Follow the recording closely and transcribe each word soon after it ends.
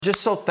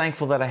Just so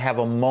thankful that I have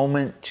a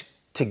moment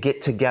to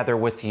get together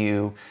with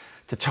you,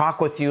 to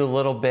talk with you a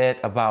little bit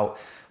about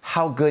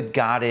how good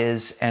God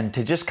is, and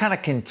to just kind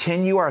of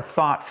continue our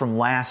thought from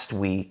last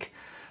week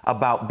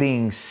about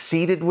being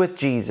seated with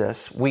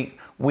Jesus. We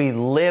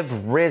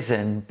live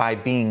risen by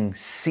being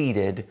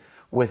seated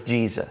with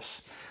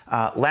Jesus.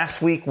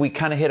 Last week, we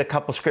kind of hit a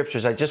couple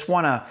scriptures. I just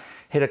want to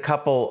hit a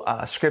couple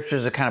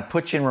scriptures to kind of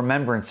put you in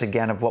remembrance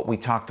again of what we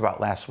talked about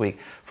last week.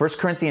 1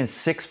 Corinthians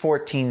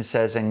 6:14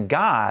 says, "And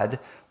God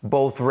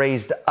both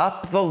raised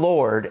up the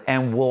Lord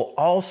and will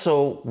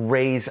also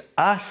raise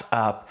us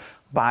up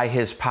by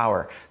his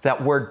power."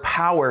 That word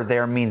power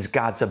there means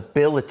God's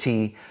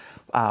ability,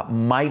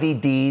 mighty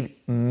deed,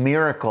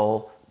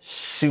 miracle,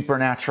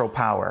 supernatural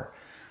power.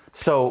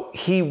 So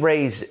he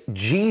raised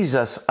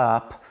Jesus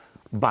up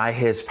by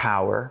his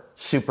power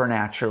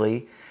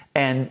supernaturally,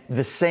 and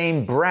the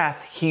same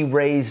breath he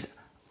raised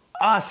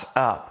us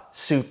up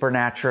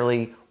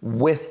supernaturally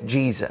with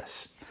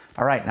Jesus.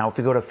 All right, now if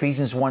we go to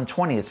Ephesians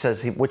 1:20, it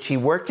says, "Which he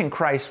worked in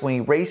Christ when he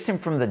raised him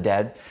from the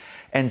dead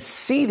and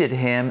seated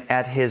him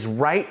at his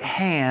right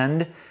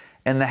hand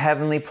in the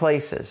heavenly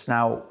places."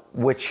 Now,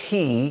 which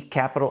he,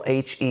 capital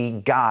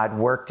H-E, God,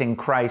 worked in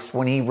Christ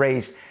when he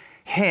raised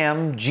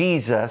him,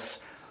 Jesus,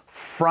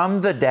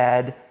 from the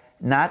dead.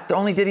 Not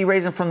only did he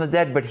raise him from the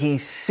dead, but he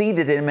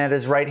seated him at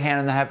his right hand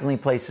in the heavenly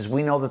places.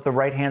 We know that the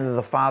right hand of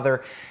the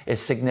Father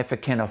is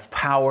significant of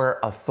power,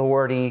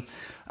 authority.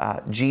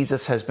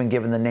 Jesus has been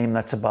given the name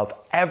that's above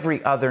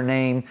every other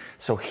name.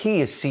 So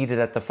he is seated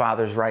at the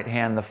Father's right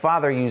hand. The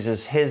Father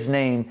uses his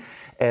name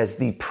as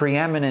the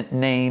preeminent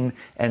name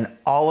in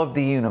all of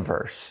the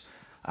universe.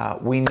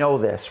 We know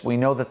this. We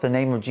know that the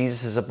name of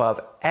Jesus is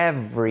above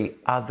every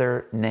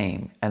other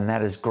name, and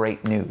that is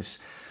great news.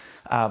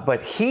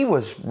 But he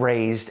was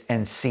raised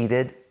and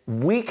seated.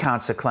 We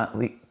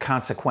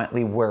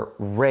consequently were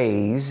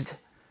raised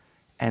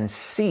and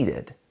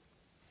seated.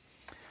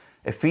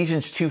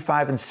 Ephesians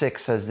 2:5 and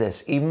 6 says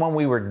this, "Even when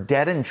we were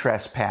dead in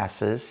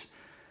trespasses,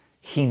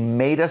 he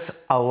made us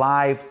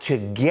alive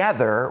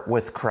together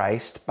with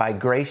Christ. By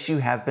grace you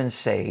have been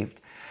saved,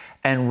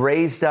 and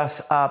raised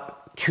us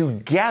up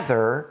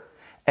together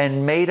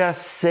and made us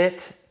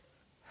sit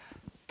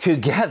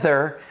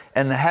together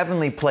in the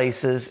heavenly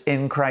places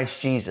in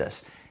Christ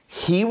Jesus."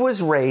 He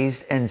was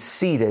raised and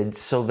seated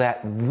so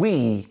that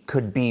we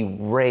could be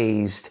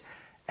raised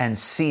and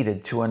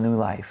seated to a new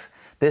life.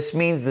 This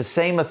means the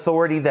same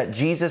authority that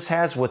Jesus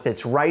has with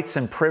its rights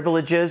and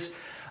privileges,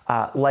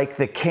 like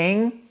the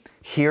king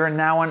here and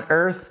now on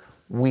earth,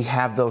 we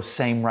have those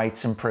same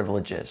rights and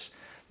privileges.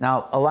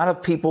 Now, a lot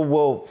of people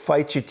will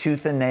fight you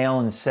tooth and nail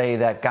and say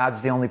that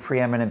God's the only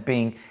preeminent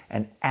being,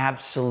 and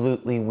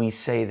absolutely we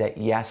say that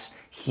yes,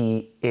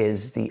 he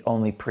is the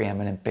only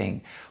preeminent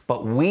being.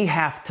 But we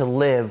have to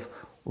live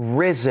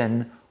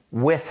risen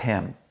with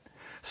him.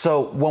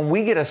 So when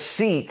we get a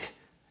seat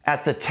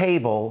at the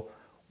table,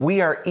 we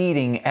are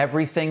eating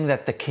everything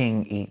that the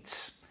king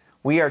eats.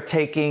 We are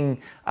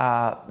taking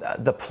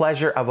the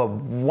pleasure of a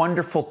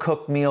wonderful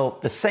cooked meal,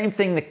 the same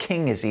thing the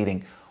king is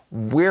eating.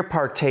 We're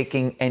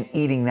partaking and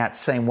eating that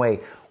same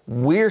way.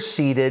 We're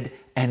seated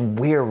and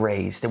we're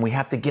raised. And we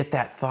have to get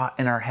that thought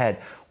in our head.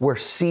 We're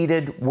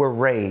seated, we're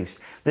raised.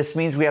 This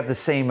means we have the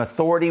same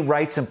authority,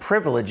 rights, and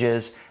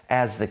privileges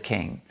as the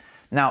king.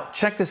 Now,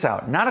 check this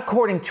out. Not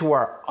according to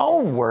our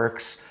own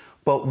works,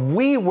 but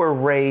we were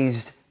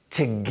raised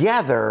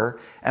together,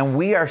 and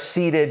we are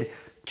seated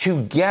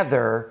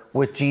together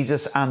with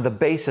Jesus on the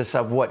basis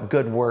of what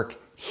good work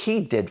he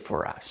did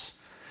for us.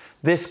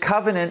 This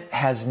covenant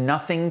has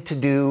nothing to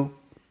do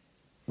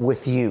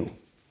with you,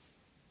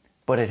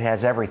 but it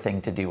has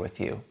everything to do with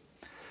you.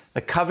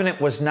 The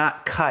covenant was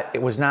not cut,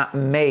 it was not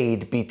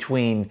made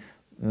between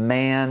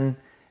man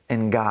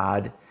and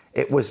God.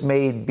 It was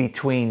made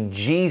between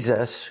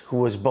Jesus, who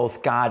was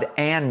both God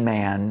and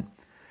man,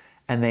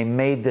 and they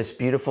made this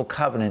beautiful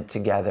covenant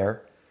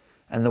together.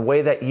 And the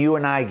way that you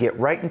and I get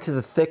right into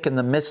the thick and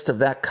the midst of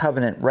that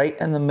covenant, right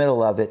in the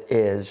middle of it,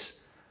 is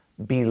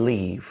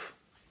believe.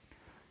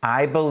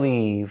 I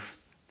believe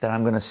that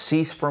I'm going to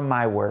cease from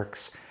my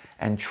works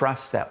and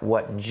trust that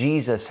what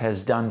Jesus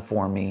has done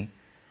for me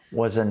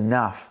was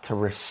enough to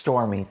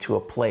restore me to a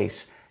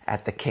place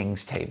at the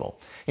king's table.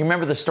 You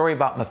remember the story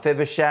about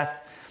Mephibosheth,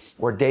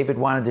 where David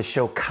wanted to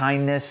show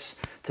kindness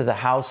to the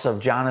house of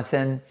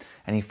Jonathan,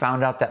 and he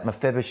found out that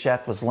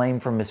Mephibosheth was lame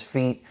from his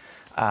feet.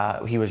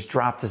 He was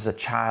dropped as a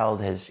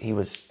child,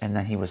 and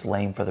then he was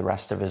lame for the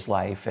rest of his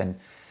life.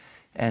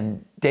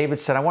 And David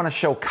said, "I want to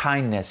show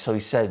kindness." So he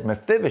said,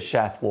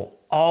 "Mephibosheth will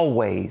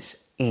always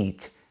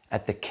eat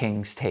at the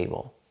king's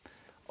table."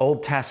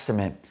 Old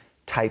Testament,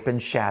 type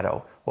and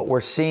shadow. What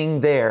we're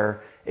seeing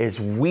there is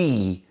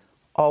we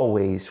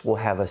always will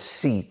have a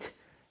seat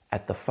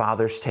at the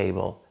Father's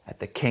table, at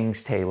the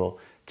king's table,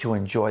 to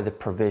enjoy the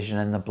provision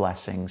and the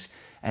blessings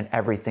and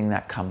everything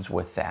that comes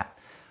with that.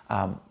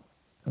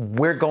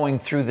 We're going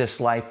through this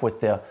life with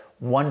the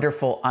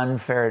wonderful,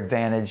 unfair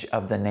advantage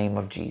of the name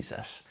of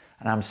Jesus.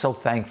 And I'm so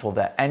thankful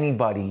that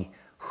anybody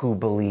who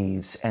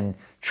believes and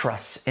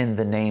trusts in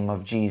the name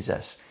of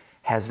Jesus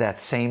has that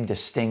same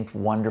distinct,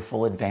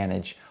 wonderful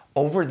advantage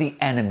over the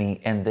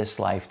enemy in this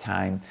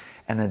lifetime,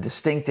 and a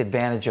distinct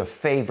advantage of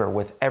favor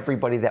with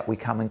everybody that we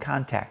come in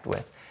contact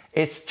with.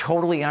 It's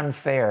totally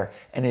unfair,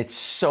 and it's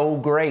so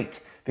great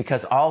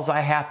because all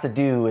I have to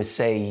do is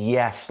say,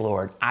 yes,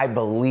 Lord, I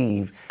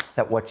believe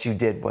that what you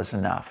did was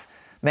enough.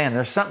 Man,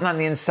 there's something on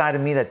the inside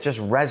of me that just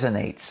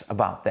resonates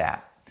about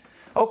that.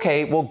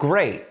 Okay, well,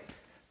 great.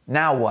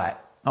 Now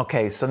what?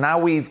 Okay, so now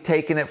we've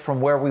taken it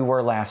from where we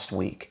were last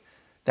week,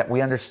 that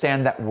we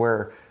understand that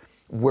we're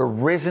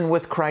risen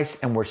with Christ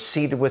and we're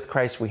seated with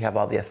Christ. We have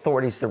all the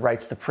authorities, the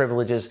rights, the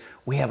privileges.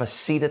 We have a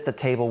seat at the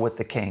table with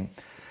the King.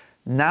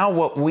 Now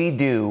what we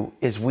do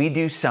is we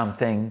do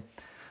something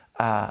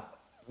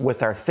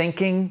with our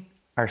thinking,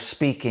 our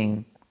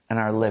speaking, and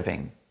our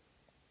living.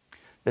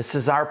 This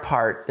is our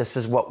part. This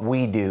is what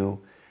we do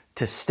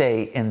to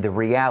stay in the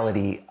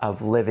reality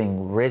of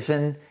living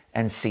risen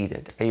and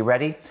seated. Are you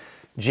ready?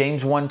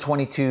 James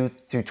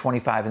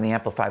 1:22-25 in the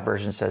Amplified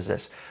Version says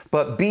this,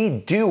 "But be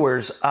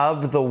doers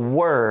of the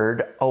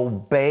word,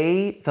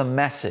 obey the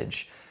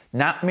message,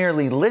 not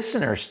merely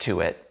listeners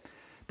to it,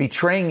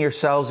 betraying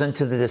yourselves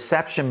into the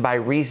deception by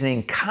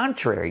reasoning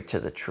contrary to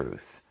the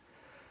truth."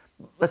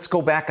 Let's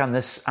go back on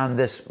this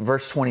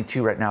verse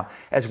 22 right now.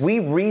 As we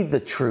read the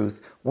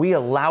truth, we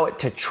allow it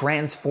to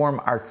transform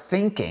our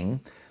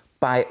thinking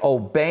by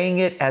obeying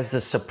it as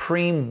the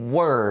supreme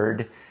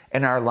word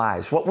in our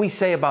lives. What we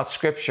say about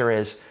Scripture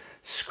is,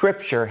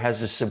 Scripture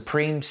has a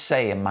supreme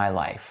say in my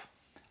life.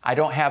 I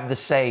don't have the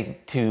say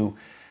to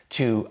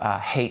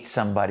hate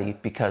somebody,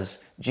 because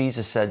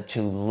Jesus said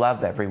to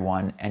love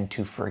everyone and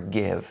to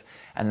forgive.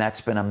 And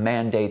that's been a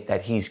mandate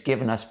that he's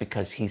given us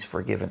because he's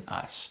forgiven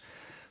us.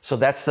 So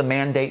that's the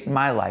mandate in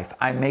my life.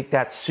 I make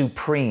that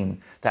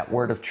supreme, that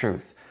word of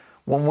truth.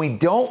 When we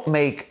don't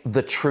make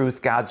the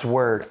truth, God's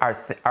word,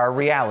 our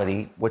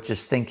reality, which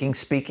is thinking,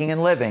 speaking,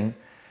 and living,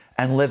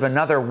 and live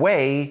another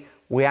way,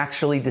 we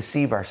actually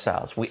deceive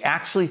ourselves. We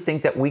actually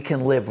think that we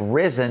can live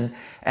risen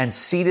and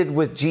seated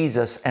with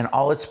Jesus and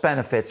all its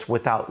benefits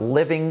without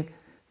living,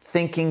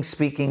 thinking,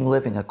 speaking,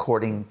 living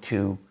according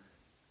to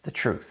the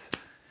truth.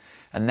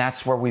 And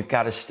that's where we've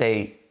got to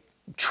stay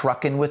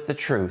trucking with the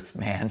truth,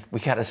 man. We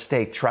got to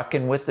stay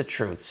trucking with the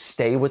truth.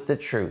 Stay with the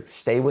truth.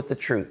 Stay with the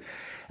truth.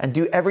 And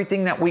do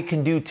everything that we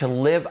can do to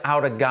live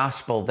out a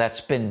gospel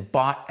that's been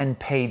bought and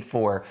paid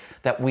for,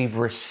 that we've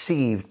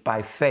received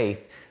by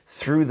faith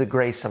through the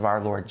grace of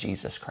our Lord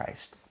Jesus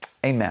Christ.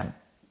 Amen.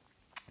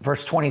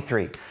 Verse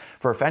 23,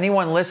 "For if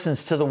anyone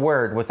listens to the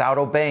word without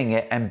obeying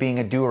it and being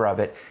a doer of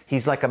it,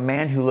 he's like a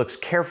man who looks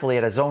carefully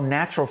at his own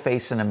natural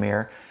face in a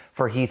mirror,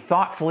 for he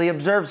thoughtfully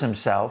observes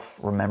himself,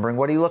 remembering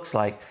what he looks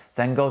like,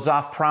 then goes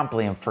off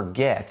promptly and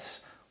forgets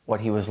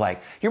what he was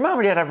like." Your mom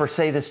or dad ever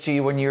say this to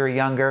you when you were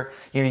younger?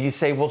 You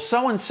say, well,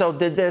 so-and-so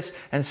did this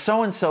and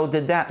so-and-so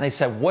did that. And they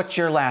said, what's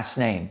your last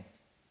name?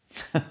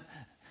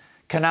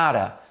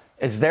 Kanata.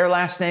 Is their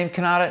last name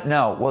Kanata?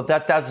 No. Well,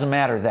 that doesn't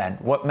matter then.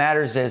 What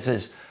matters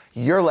is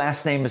your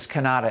last name is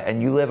Kanata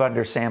and you live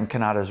under Sam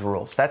Kanata's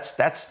rules.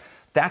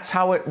 That's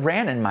how it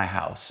ran in my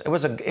house. It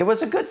was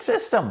a good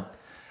system,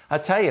 I'll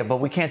tell you, but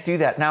we can't do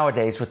that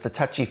nowadays with the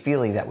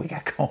touchy-feely that we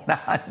got going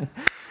on.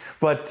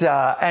 But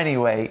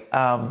anyway,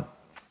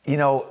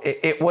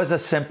 it was a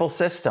simple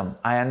system.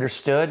 I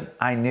understood.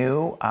 I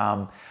knew.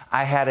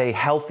 I had a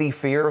healthy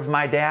fear of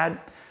my dad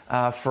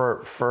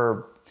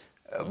for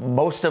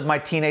most of my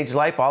teenage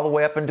life, all the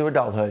way up into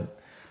adulthood.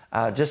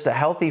 Just a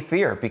healthy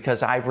fear,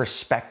 because I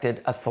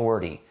respected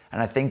authority.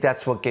 And I think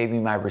that's what gave me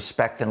my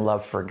respect and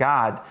love for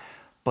God.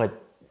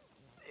 But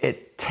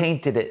it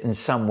tainted it in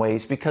some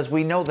ways, because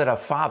we know that a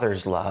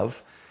father's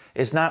love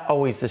is not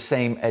always the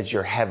same as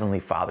your heavenly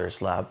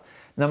Father's love.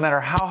 No matter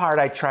how hard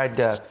I tried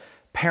to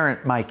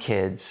parent my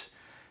kids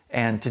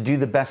and to do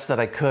the best that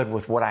I could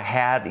with what I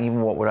had,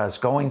 even what I was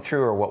going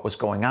through or what was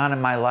going on in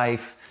my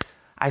life,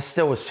 I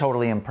still was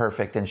totally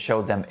imperfect and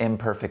showed them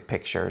imperfect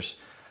pictures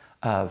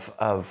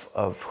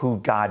of who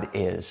God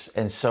is.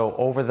 And so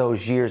over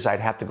those years,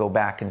 I'd have to go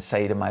back and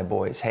say to my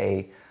boys,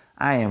 hey,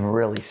 I am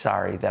really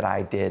sorry that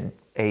I did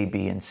A,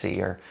 B, and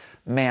C. Or,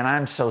 man,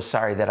 I'm so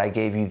sorry that I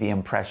gave you the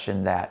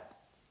impression that,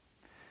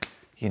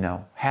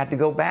 had to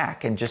go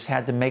back and just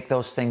had to make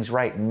those things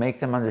right and make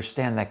them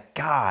understand that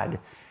God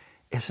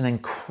is an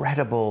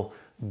incredible,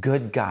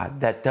 good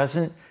God that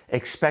doesn't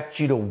expect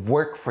you to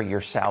work for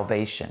your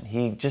salvation.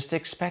 He just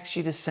expects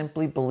you to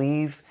simply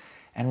believe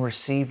and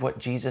receive what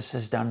Jesus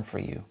has done for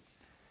you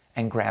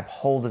and grab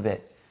hold of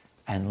it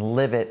and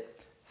live it,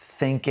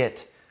 think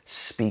it,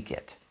 speak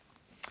it.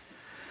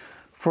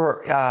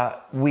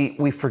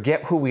 We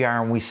forget who we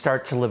are and we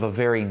start to live a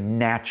very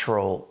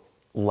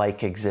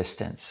natural-like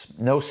existence.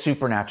 No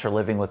supernatural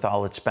living with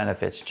all its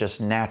benefits,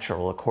 just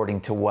natural according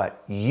to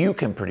what you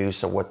can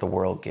produce or what the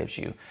world gives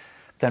you.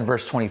 Then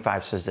verse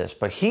 25 says this,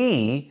 "But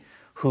he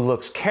who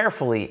looks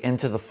carefully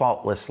into the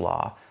faultless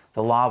law,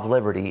 the law of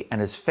liberty,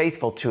 and is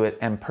faithful to it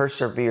and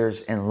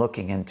perseveres in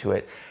looking into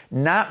it,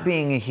 not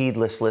being a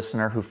heedless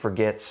listener who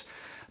forgets,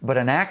 but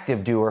an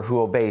active doer who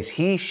obeys,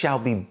 he shall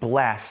be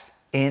blessed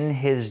in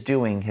his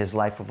doing his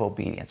life of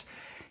obedience."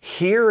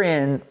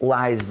 Herein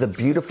lies the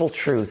beautiful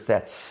truth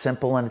that's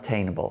simple and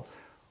attainable.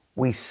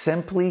 We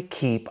simply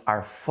keep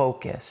our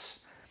focus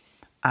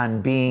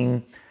on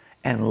being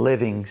and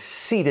living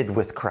seated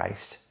with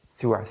Christ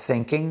through our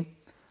thinking,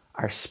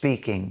 our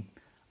speaking,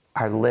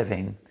 our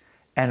living,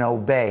 and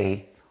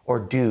obey or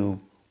do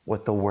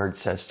what the Word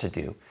says to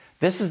do.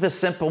 This is the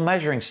simple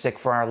measuring stick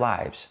for our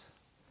lives.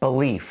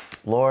 Belief.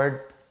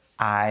 Lord,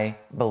 I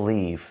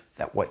believe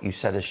that what you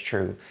said is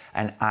true,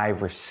 and I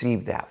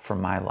receive that for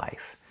my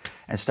life.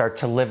 And start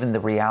to live in the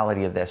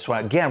reality of this.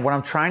 Well, again, what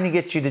I'm trying to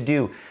get you to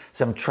do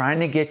is I'm trying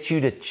to get you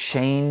to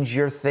change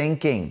your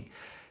thinking.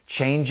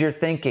 Change your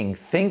thinking.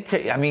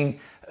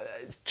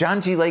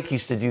 John G. Lake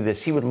used to do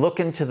this. He would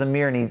look into the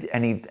mirror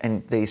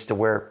and they used to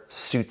wear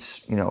suits,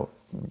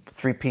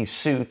 three-piece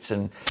suits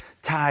and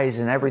ties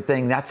and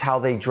everything. That's how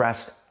they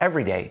dressed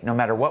every day, no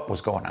matter what was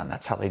going on.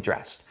 That's how they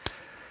dressed.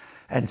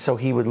 And so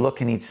he would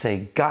look and he'd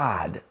say,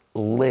 God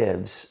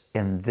lives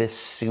in this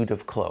suit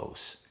of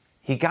clothes.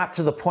 He got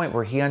to the point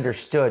where he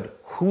understood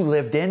who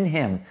lived in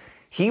him.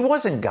 He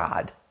wasn't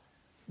God.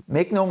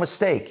 Make no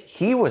mistake,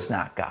 he was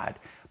not God.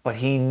 But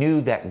he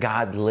knew that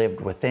God lived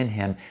within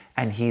him,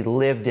 and he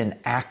lived and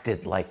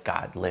acted like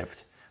God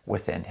lived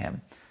within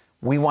him.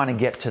 We want to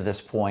get to this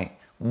point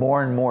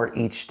more and more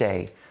each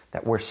day,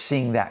 that we're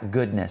seeing that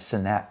goodness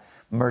and that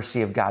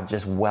mercy of God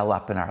just well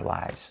up in our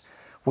lives.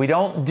 We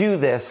don't do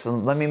this,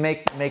 and let me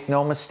make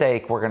no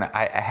mistake,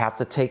 I have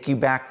to take you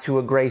back to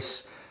a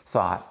grace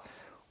thought.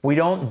 We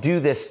don't do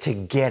this to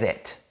get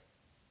it.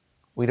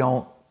 We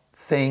don't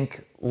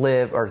think,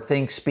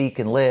 speak,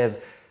 and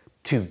live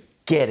to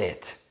get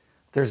it.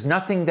 There's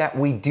nothing that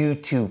we do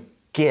to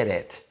get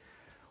it.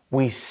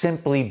 We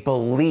simply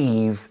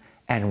believe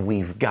and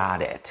we've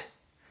got it.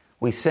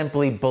 We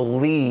simply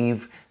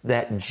believe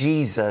that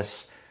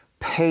Jesus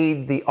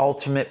paid the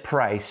ultimate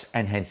price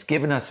and has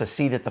given us a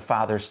seat at the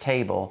Father's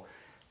table.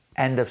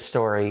 End of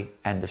story,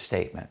 end of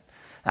statement.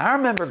 Now, I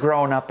remember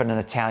growing up in an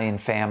Italian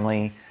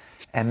family,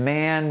 and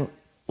man,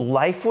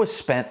 life was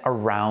spent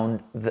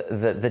around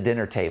the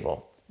dinner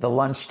table, the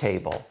lunch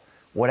table,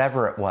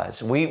 whatever it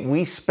was.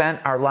 We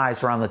spent our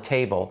lives around the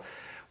table.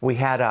 We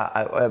had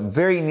a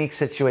very unique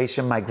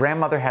situation. My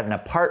grandmother had an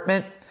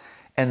apartment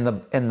in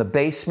the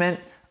basement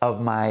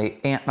of my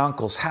aunt and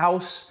uncle's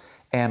house,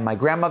 and my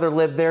grandmother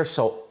lived there,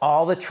 so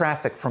all the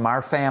traffic from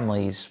our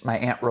families, my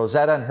Aunt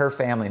Rosetta and her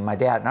family, my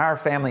dad and our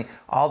family,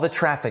 all the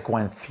traffic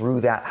went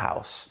through that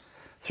house.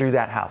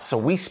 So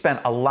we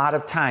spent a lot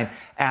of time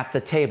at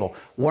the table.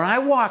 When I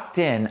walked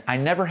in, I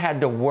never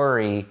had to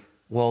worry,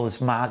 well,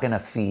 is Ma gonna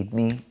feed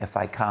me if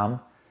I come?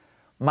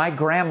 My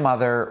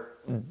grandmother,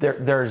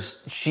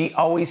 she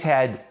always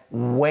had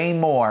way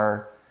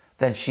more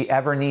than she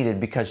ever needed,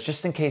 because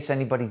just in case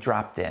anybody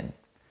dropped in,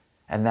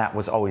 and that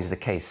was always the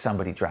case,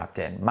 somebody dropped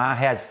in. Ma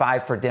had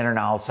 5 for dinner, and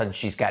all of a sudden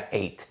she's got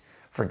 8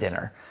 for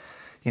dinner.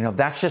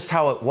 That's just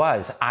how it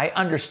was. I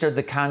understood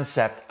the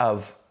concept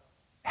of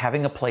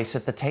having a place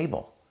at the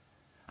table.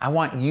 I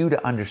want you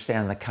to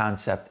understand the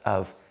concept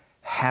of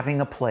having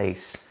a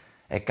place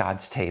at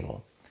God's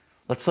table.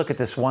 Let's look at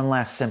this one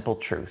last simple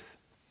truth.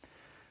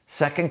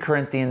 2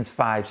 Corinthians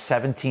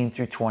 5:17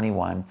 through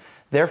 21.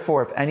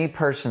 Therefore, if any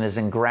person is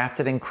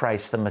engrafted in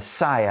Christ, the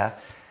Messiah,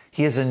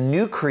 he is a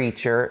new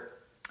creation,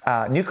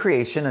 a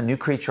new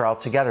creature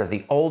altogether.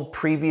 The old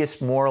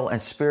previous moral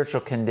and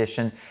spiritual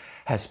condition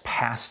has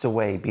passed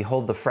away.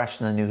 Behold, the fresh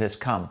and the new has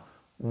come.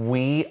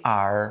 We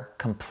are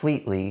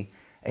completely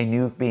a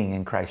new being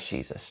in Christ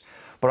Jesus.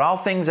 But all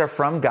things are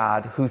from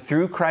God, who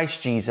through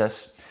Christ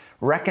Jesus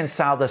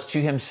reconciled us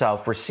to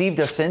himself, received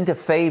us into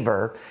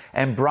favor,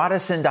 and brought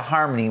us into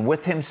harmony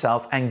with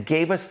himself, and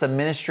gave us the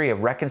ministry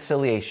of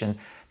reconciliation,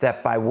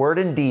 that by word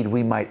and deed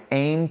we might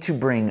aim to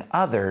bring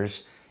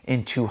others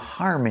into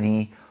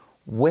harmony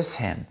with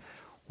him.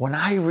 When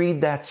I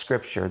read that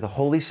scripture, the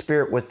Holy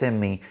Spirit within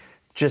me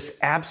just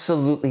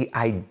absolutely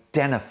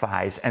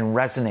identifies and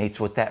resonates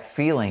with that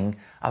feeling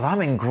of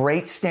I'm in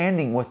great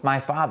standing with my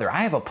Father.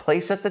 I have a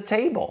place at the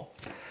table.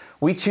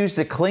 We choose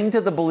to cling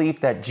to the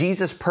belief that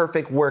Jesus'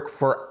 perfect work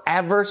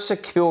forever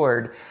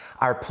secured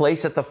our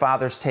place at the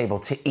Father's table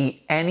to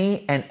eat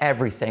any and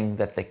everything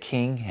that the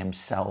King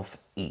himself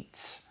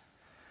eats.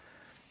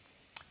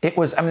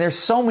 There's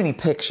so many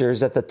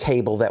pictures at the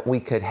table that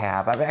we could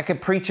have. I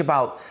could preach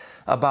about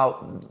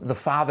the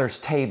Father's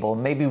table.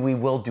 Maybe we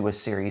will do a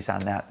series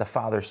on that, the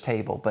Father's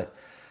table. But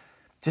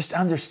just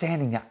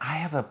understanding that I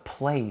have a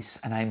place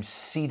and I'm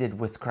seated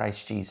with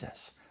Christ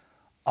Jesus.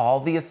 All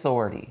the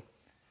authority.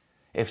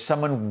 If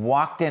someone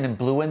walked in and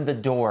blew in the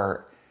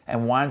door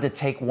and wanted to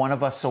take one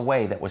of us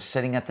away that was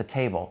sitting at the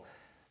table,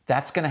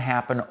 that's going to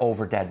happen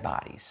over dead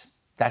bodies.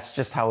 That's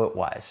just how it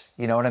was.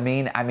 You know what I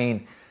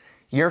mean?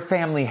 Your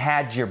family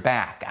had your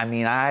back.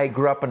 I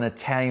grew up in an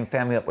Italian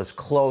family that was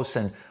close,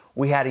 and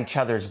we had each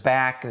other's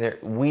back.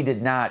 We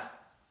did not,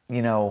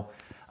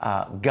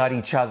 gut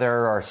each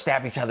other or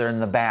stab each other in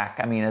the back.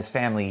 As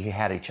family, we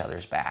had each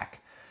other's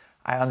back.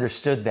 I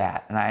understood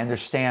that, and I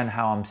understand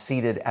how I'm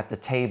seated at the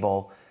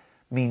table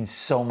means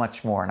so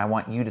much more, and I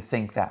want you to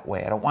think that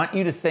way. I don't want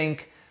you to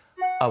think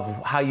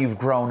of how you've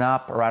grown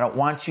up, or I don't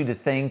want you to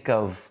think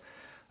of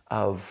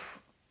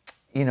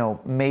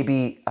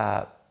maybe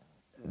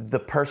the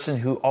person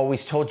who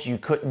always told you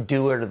couldn't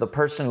do it, or the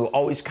person who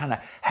always kind of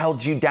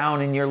held you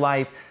down in your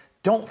life.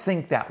 Don't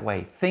think that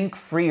way. Think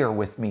freer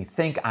with me.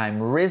 Think I'm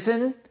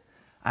risen,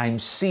 I'm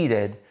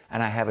seated,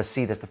 and I have a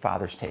seat at the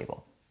Father's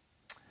table.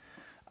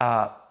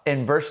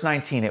 In verse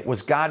 19, it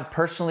was God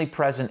personally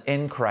present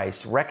in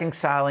Christ,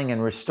 reconciling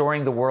and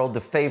restoring the world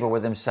to favor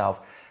with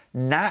himself,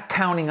 not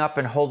counting up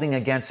and holding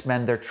against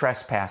men their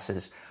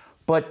trespasses,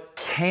 but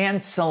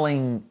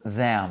canceling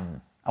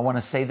them. I want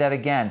to say that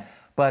again,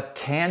 but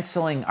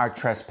canceling our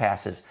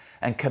trespasses,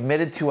 and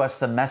committed to us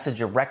the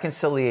message of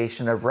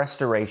reconciliation, of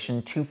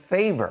restoration to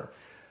favor.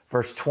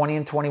 Verse 20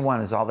 and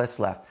 21 is all that's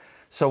left.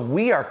 So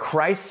we are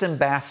Christ's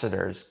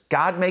ambassadors,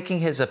 God making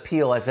his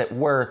appeal, as it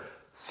were,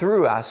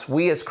 through us.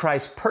 We as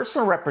Christ's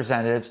personal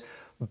representatives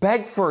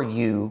beg for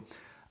you,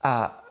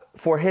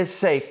 for his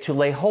sake, to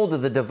lay hold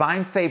of the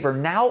divine favor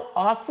now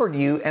offered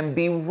you and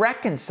be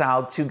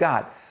reconciled to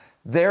God.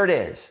 There it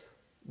is.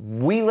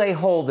 We lay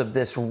hold of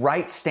this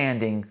right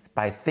standing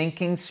by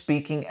thinking,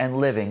 speaking, and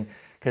living,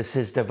 because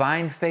his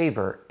divine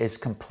favor is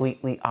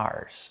completely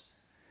ours.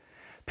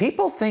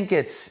 People think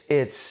it's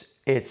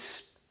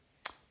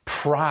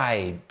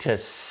pride to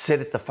sit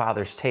at the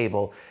Father's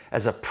table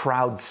as a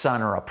proud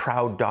son or a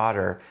proud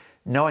daughter,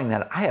 knowing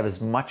that I have as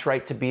much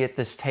right to be at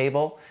this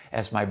table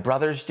as my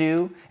brothers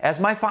do, as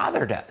my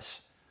Father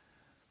does.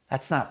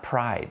 That's not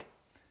pride.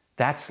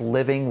 That's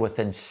living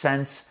within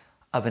sense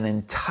of an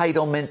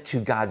entitlement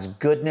to God's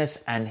goodness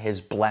and his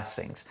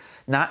blessings.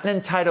 Not an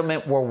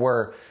entitlement where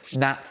we're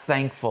not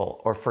thankful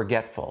or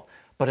forgetful,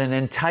 but an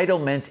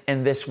entitlement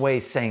in this way,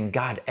 saying,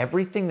 God,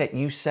 everything that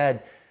you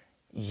said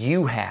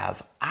you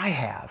have, I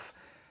have.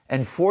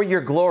 And for your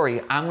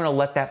glory, I'm going to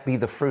let that be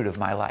the fruit of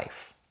my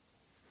life.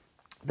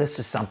 This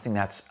is something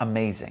that's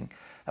amazing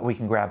that we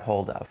can grab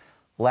hold of.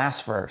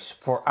 Last verse.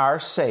 For our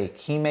sake,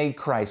 he made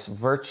Christ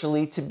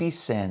virtually to be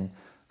sin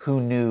who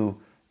knew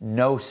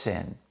no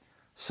sin,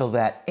 so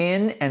that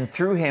in and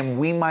through him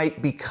we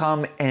might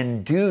become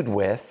endued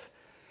with,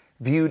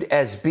 viewed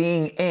as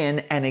being in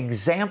and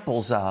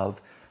examples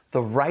of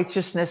the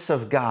righteousness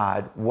of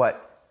God,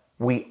 what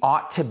we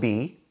ought to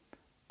be,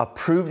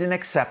 approved and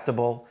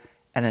acceptable,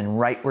 and in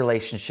right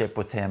relationship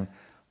with him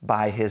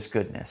by his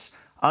goodness.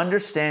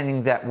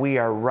 Understanding that we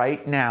are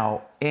right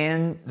now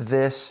in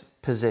this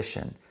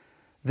position.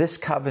 This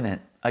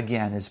covenant,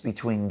 again, is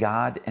between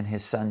God and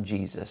his son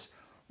Jesus,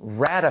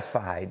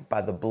 ratified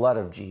by the blood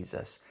of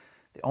Jesus.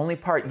 The only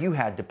part you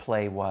had to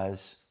play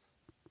was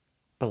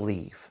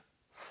believe,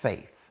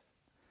 faith.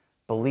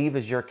 Believe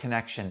is your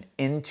connection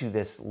into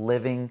this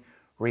living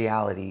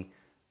reality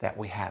that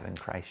we have in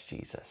Christ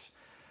Jesus.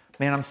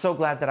 Man, I'm so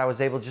glad that I was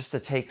able just to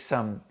take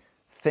some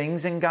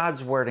things in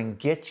God's word and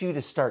get you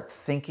to start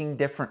thinking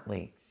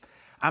differently.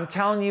 I'm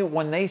telling you,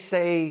 when they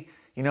say,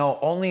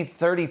 only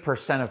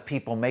 30% of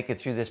people make it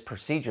through this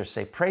procedure,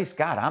 say, praise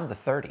God, I'm the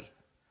 30.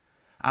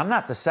 I'm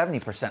not the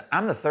 70%,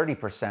 I'm the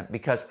 30%,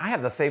 because I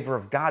have the favor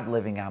of God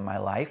living on my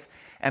life.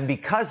 And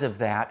because of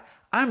that,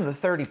 I'm the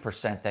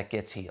 30% that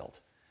gets healed.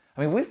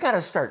 I mean, we've got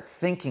to start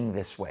thinking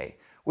this way.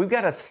 We've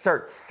got to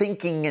start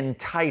thinking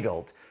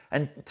entitled.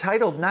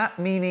 Entitled not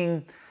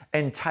meaning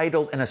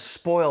entitled in a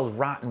spoiled,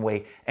 rotten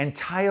way.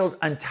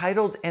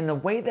 Entitled in the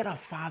way that a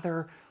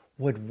father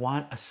would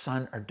want a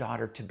son or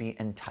daughter to be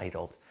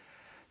entitled.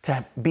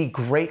 To be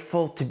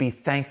grateful, to be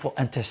thankful,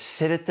 and to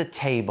sit at the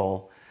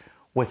table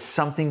with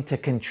something to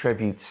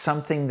contribute,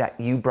 something that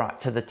you brought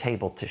to the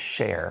table to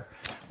share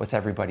with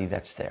everybody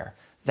that's there.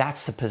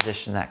 That's the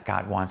position that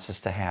God wants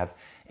us to have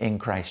in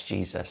Christ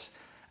Jesus.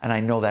 And I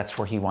know that's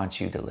where he wants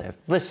you to live.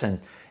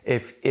 Listen,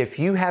 if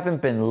you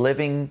haven't been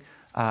living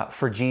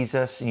for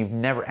Jesus, and you've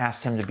never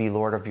asked him to be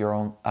Lord of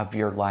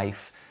your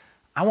life,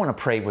 I want to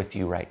pray with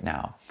you right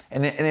now.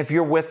 And if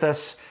you're with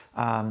us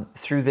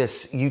through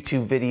this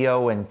YouTube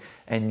video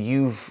and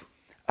you've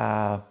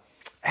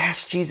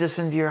ask Jesus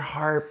into your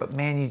heart, but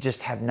man, you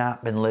just have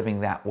not been living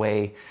that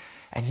way,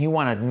 and you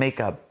want to make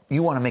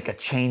a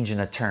change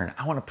and a turn,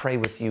 I want to pray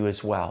with you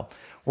as well.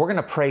 We're going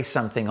to pray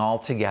something all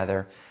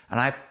together, and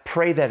I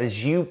pray that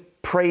as you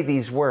pray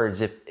these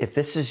words, if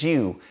this is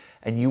you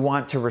and you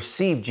want to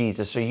receive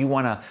Jesus, or you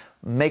want to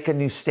make a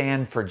new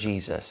stand for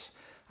Jesus,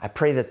 I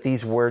pray that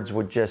these words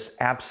would just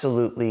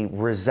absolutely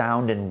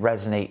resound and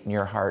resonate in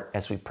your heart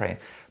as we pray.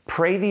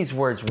 Pray these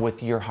words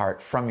with your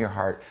heart, from your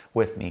heart,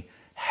 with me.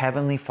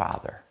 Heavenly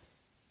Father,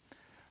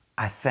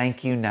 I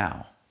thank you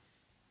now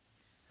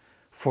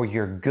for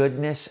your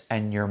goodness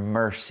and your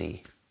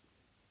mercy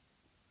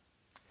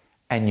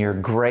and your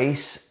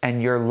grace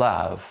and your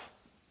love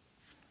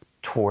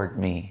toward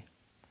me.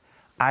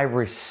 I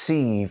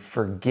receive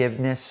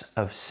forgiveness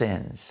of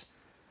sins.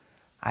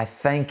 I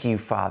thank you,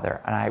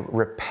 Father, and I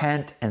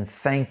repent and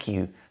thank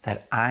you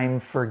that I'm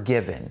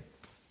forgiven.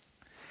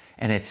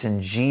 And it's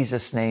in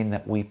Jesus' name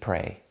that we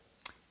pray.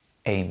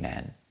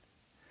 Amen.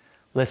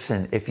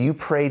 Listen, if you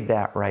prayed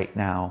that right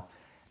now,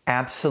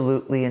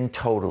 absolutely and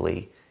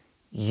totally,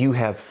 you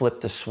have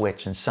flipped the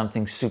switch and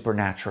something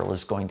supernatural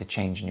is going to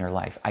change in your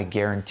life. I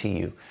guarantee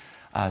you.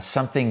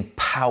 Something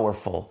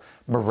powerful,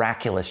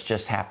 miraculous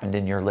just happened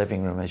in your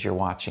living room as you're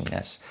watching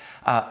this.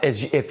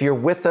 If you're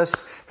with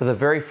us for the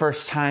very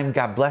first time,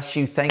 God bless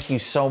you. Thank you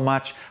so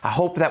much. I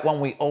hope that when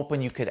we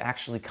open, you could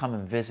actually come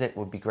and visit. It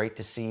would be great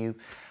to see you.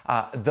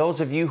 Those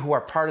of you who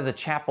are part of the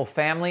chapel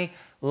family,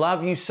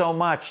 love you so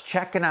much.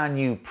 Checking on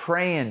you,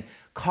 praying,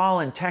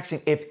 calling,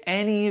 texting. If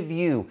any of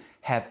you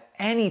have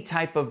any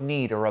type of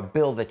need or a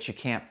bill that you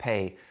can't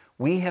pay,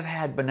 we have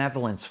had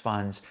benevolence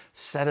funds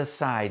set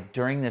aside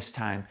during this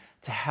time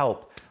to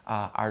help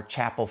our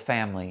chapel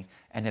family.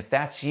 And if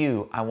that's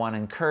you, I want to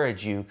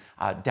encourage you,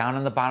 down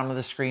on the bottom of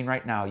the screen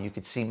right now, you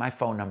could see my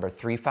phone number,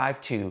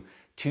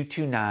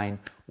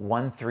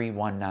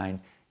 352-229-1319.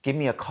 Give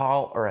me a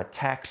call or a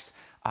text,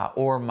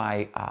 or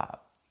my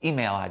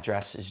email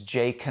address is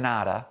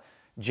jcanata,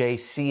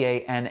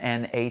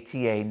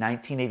 JCANNATA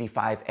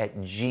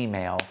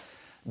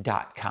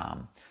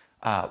 1985@gmail.com.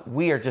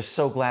 We are just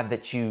so glad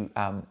that you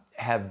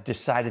have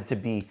decided to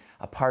be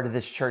a part of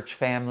this church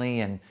family,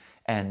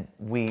 and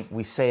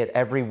we say it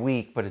every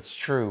week, but it's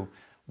true.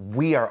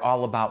 We are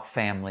all about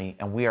family,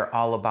 and we are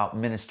all about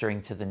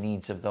ministering to the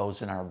needs of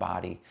those in our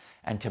body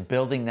and to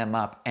building them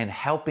up and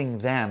helping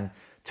them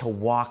to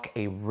walk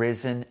a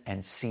risen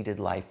and seated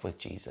life with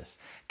Jesus.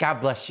 God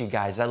bless you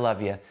guys. I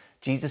love you.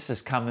 Jesus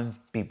is coming.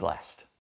 Be blessed.